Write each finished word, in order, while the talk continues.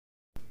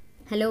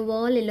Hello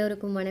all,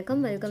 எல்லோருக்கும்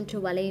வணக்கம். Welcome to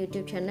வலை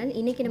யூடியூப் சேனல்.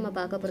 இன்னைக்கு நம்ம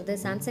பார்க்க போகிறது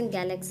சாம்சங்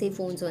கேலக்ஸி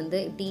ஃபோன்ஸ் வந்து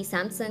இப்படி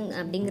சாம்சங்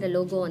அப்படிங்கிற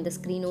லோகோ அந்த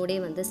ஸ்க்ரீனோடே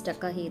வந்து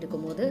ஸ்டக் ஆகி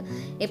இருக்கும்போது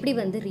எப்படி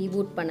வந்து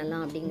ரீபூட்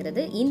பண்ணலாம்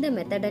அப்படிங்கிறது. இந்த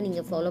மெத்தடை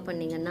நீங்கள் ஃபாலோ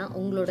பண்ணிங்கன்னா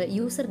உங்களோட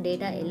யூசர்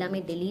டேட்டா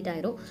எல்லாமே டெலீட்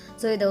ஆயிரும்.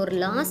 ஸோ இதை ஒரு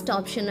லாஸ்ட்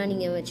ஆப்ஷனாக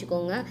நீங்கள்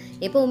வச்சுக்கோங்க.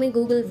 எப்போவுமே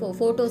கூகுள்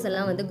ஃபோட்டோஸ்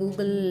எல்லாம் வந்து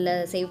கூகுளில்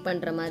சேவ்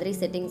பண்ணுற மாதிரி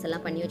செட்டிங்ஸ்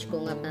எல்லாம் பண்ணி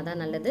வச்சுக்கோங்க, அப்படின்னா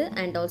தான் நல்லது.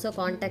 அண்ட் ஆல்சோ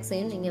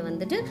கான்டாக்ட்ஸையும் நீங்கள்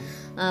வந்துட்டு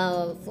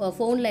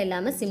ஃபோனில்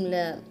இல்லாமல் சிம்மில்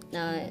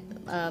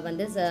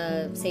வந்து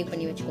சேவ்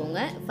பண்ணி வச்சுக்கோங்க.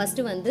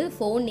 ஃபஸ்ட்டு வந்து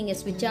ஃபோன் நீங்கள்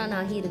ஸ்விட்ச் ஆன்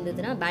ஆகி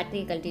இருந்ததுன்னா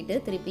பேட்டரியை கழட்டிட்டு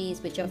திருப்பி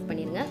ஸ்விட்ச் ஆஃப்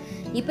பண்ணிடுங்க.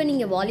 இப்போ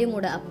நீங்கள்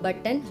வால்யூமோட அப்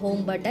பட்டன்,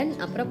 ஹோம் பட்டன்,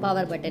 அப்புறம்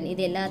பவர் பட்டன்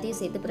இது எல்லாத்தையும்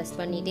சேர்த்து ப்ரெஸ்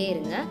பண்ணிகிட்டே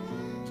இருங்க.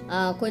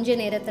 கொஞ்ச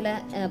நேரத்தில்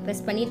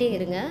ப்ரெஸ் பண்ணிகிட்டே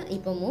இருங்க.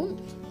 இப்போவும்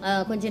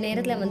கொஞ்ச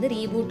நேரத்தில் வந்து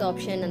ரீபூட்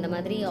ஆப்ஷன் அந்த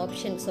மாதிரி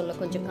ஆப்ஷன் சொல்ல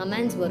கொஞ்சம்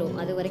கமெண்ட்ஸ் வரும்.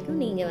 அது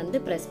வரைக்கும் நீங்கள் வந்து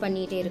ப்ரெஸ்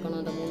பண்ணிகிட்டே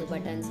இருக்கணும் அந்த 3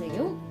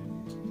 பட்டன்ஸையும்.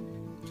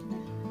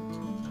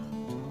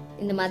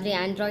 இந்த மாதிரி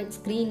ஆண்ட்ராய்ட்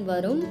ஸ்க்ரீன்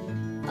வரும்.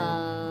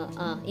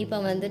 இப்போ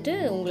வந்துட்டு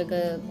உங்களுக்கு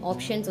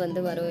ஆப்ஷன்ஸ் வந்து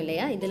வரும்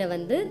இல்லையா, இதில்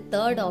வந்து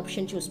தேர்ட்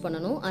ஆப்ஷன் சூஸ்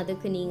பண்ணணும்.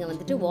 அதுக்கு நீங்கள்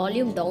வந்துட்டு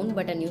வால்யூம் டவுன்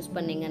பட்டன் யூஸ்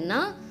பண்ணிங்கன்னா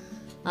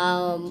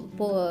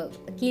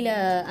கீழே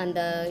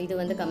அந்த இது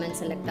வந்து கமெண்ட்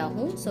செலக்ட்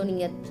ஆகும். ஸோ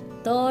நீங்கள்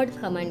தேர்ட்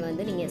கமெண்ட்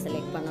வந்து நீங்கள்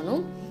செலக்ட்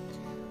பண்ணணும்.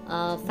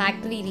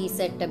 ஃபேக்ட்ரி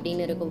ரீசெட்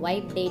அப்படின்னு இருக்கும்,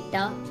 வைப்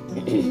டேட்டா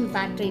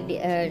ஃபேக்ட்ரி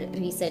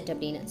ரீசெட்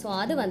அப்படின்னு. ஸோ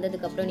அது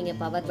வந்ததுக்கப்புறம் நீங்கள்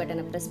பவர்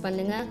பட்டனை ப்ரெஸ்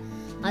பண்ணுங்கள்.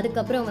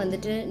 அதுக்கப்புறம்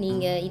வந்துட்டு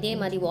நீங்கள் இதே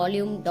மாதிரி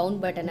வால்யூம் டவுன்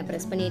பட்டனை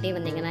ப்ரெஸ் பண்ணிகிட்டே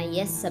வந்தீங்கன்னா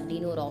எஸ்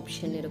அப்படின்னு ஒரு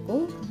ஆப்ஷன்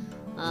இருக்கும்.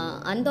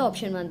 அந்த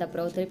ஆப்ஷன் வந்த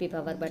அப்புறம் திருப்பி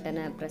பவர்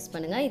பட்டனை ப்ரெஸ்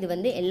பண்ணுங்கள். இது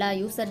வந்து எல்லா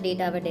யூசர்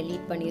டேட்டாவை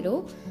டெலீட்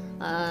பண்ணிடும்.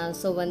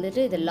 ஸோ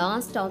வந்துட்டு இது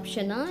லாஸ்ட்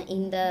ஆப்ஷனாக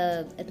இந்த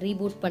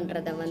ரீபூட்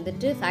பண்ணுறத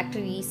வந்துட்டு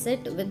factory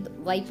reset with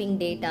wiping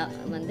data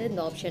வந்து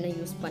இந்த ஆப்ஷனை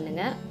யூஸ்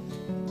பண்ணுங்கள்.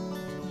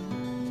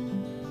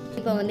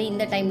 இப்போ வந்து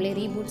இந்த டைமில்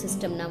ரீபூட்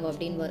சிஸ்டம் நவ்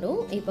அப்படின்னு வரும்.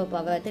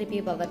 இப்போ திருப்பி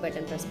பவர்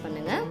பட்டன் ப்ரெஸ்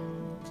பண்ணுங்கள்.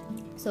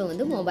 ஸோ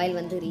வந்து மொபைல்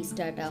வந்து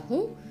ரீஸ்டார்ட்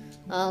ஆகும்.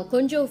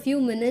 கொஞ்சம் ஃபியூ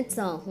மினிட்ஸ்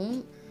ஆகும்.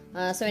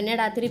 ஸோ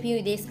என்னடா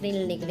திருப்பியும் இதே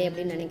ஸ்க்ரீனில் நிற்குது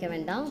அப்படின்னு நினைக்க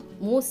வேண்டாம்.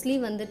 மோஸ்ட்லி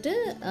வந்துட்டு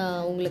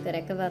உங்களுக்கு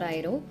ரெக்கவர்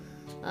ஆயிரும்.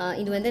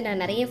 இது வந்து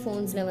நான் நிறைய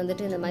ஃபோன்ஸில்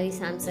வந்துட்டு இந்த மாதிரி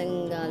சாம்சங்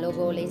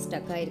லோகோலே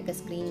ஸ்டக் ஆகிருக்க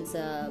ஸ்க்ரீன்ஸ்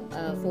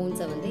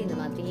ஃபோன்ஸை வந்து இந்த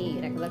மாதிரி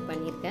ரெக்கவர்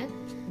பண்ணியிருக்கேன்.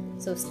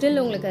 ஸோ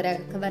ஸ்டில் உங்களுக்கு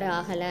ரெக்கவர்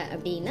ஆகலை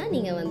அப்படின்னா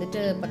நீங்கள்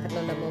வந்துட்டு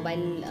பக்கத்தில் உள்ள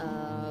மொபைல்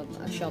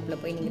ஷாப்பில்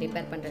போய் நீங்கள்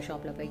ரிப்பேர் பண்ணுற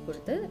ஷாப்பில் போய்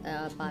கொடுத்து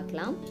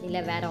பார்க்கலாம். இல்லை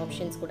வேறு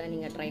ஆப்ஷன்ஸ் கூட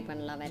நீங்கள் ட்ரை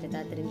பண்ணலாம், வேறு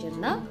எதாவது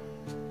தெரிஞ்சிருந்தா.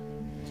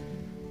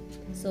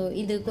 ஸோ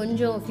இது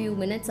கொஞ்சம் ஃபியூ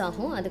மினிட்ஸ்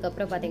ஆகும்.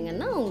 அதுக்கப்புறம்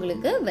பார்த்திங்கன்னா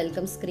உங்களுக்கு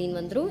வெல்கம் ஸ்க்ரீன்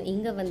வந்துடும்.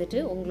 இங்கே வந்துட்டு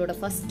உங்களோட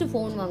ஃபஸ்ட்டு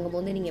ஃபோன்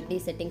வாங்கும்போது நீங்கள் எப்படி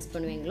செட்டிங்ஸ்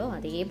பண்ணுவீங்களோ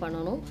அதையே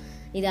பண்ணணும்.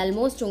 இது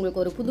ஆல்மோஸ்ட்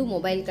உங்களுக்கு ஒரு புது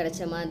மொபைல்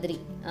கிடச்ச மாதிரி.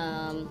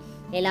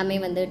 எல்லாமே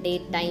வந்து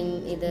டேட், டைம்,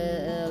 இது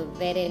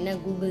வேறு என்ன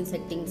கூகுள்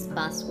செட்டிங்ஸ்,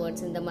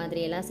 பாஸ்வேர்ட்ஸ் இந்த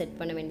மாதிரியெல்லாம் செட்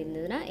பண்ண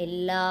வேண்டியிருந்ததுன்னா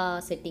எல்லா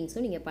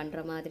செட்டிங்ஸும் நீங்கள்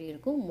பண்ணுற மாதிரி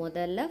இருக்கும்.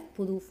 முதல்ல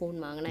புது ஃபோன்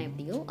வாங்கினா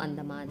எப்படியோ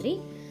அந்த மாதிரி.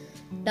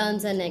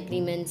 டேர்ம்ஸ் அண்ட்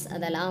அக்ரிமெண்ட்ஸ்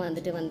அதெல்லாம்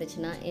வந்துட்டு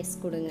வந்துச்சுன்னா எஸ்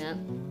கொடுங்க.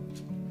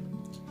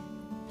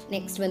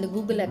 நெக்ஸ்ட் வந்து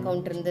கூகுள்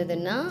அக்கௌண்ட்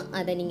இருந்ததுன்னா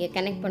அதை நீங்கள்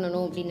கனெக்ட்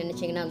பண்ணணும் அப்படின்னு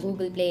நினச்சிங்கன்னா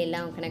கூகுள் ப்ளே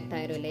எல்லாம் கனெக்ட்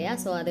ஆயிரும் இல்லையா.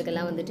 ஸோ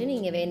அதுக்கெல்லாம் வந்துட்டு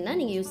நீங்கள் வேணுன்னா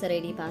நீங்கள் யூசர்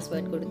ஐடி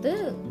பாஸ்வேர்ட் கொடுத்து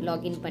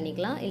லாகின்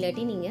பண்ணிக்கலாம்.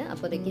 இல்லாட்டி நீங்கள்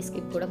அப்போதைக்கு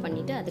ஸ்கிப் கூட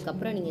பண்ணிவிட்டு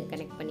அதுக்கப்புறம் நீங்கள்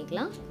கனெக்ட்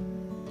பண்ணிக்கலாம்.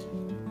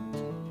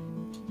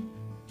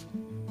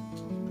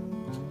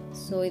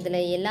 ஸோ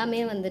இதில்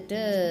எல்லாமே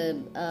வந்துட்டு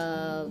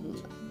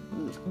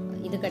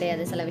இது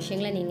கிடையாது. சில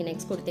விஷயங்களை நீங்கள்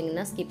நெக்ஸ்ட்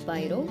கொடுத்தீங்கன்னா ஸ்கிப்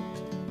ஆயிரும்.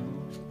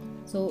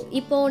 ஸோ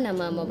இப்போது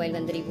நம்ம மொபைல்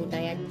வந்து ரீபூட்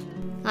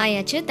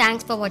ஆயாச்சு.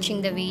 தேங்க்ஸ் ஃபார்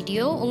வாட்சிங் த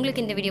வீடியோ.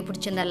 உங்களுக்கு இந்த வீடியோ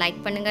பிடிச்சிருந்தா லைக்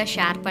பண்ணுங்கள்,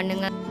 ஷேர்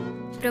பண்ணுங்கள்,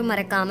 அப்புறம்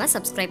மறக்காமல்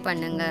சப்ஸ்கிரைப்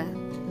பண்ணுங்கள்.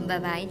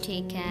 By,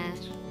 take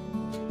care.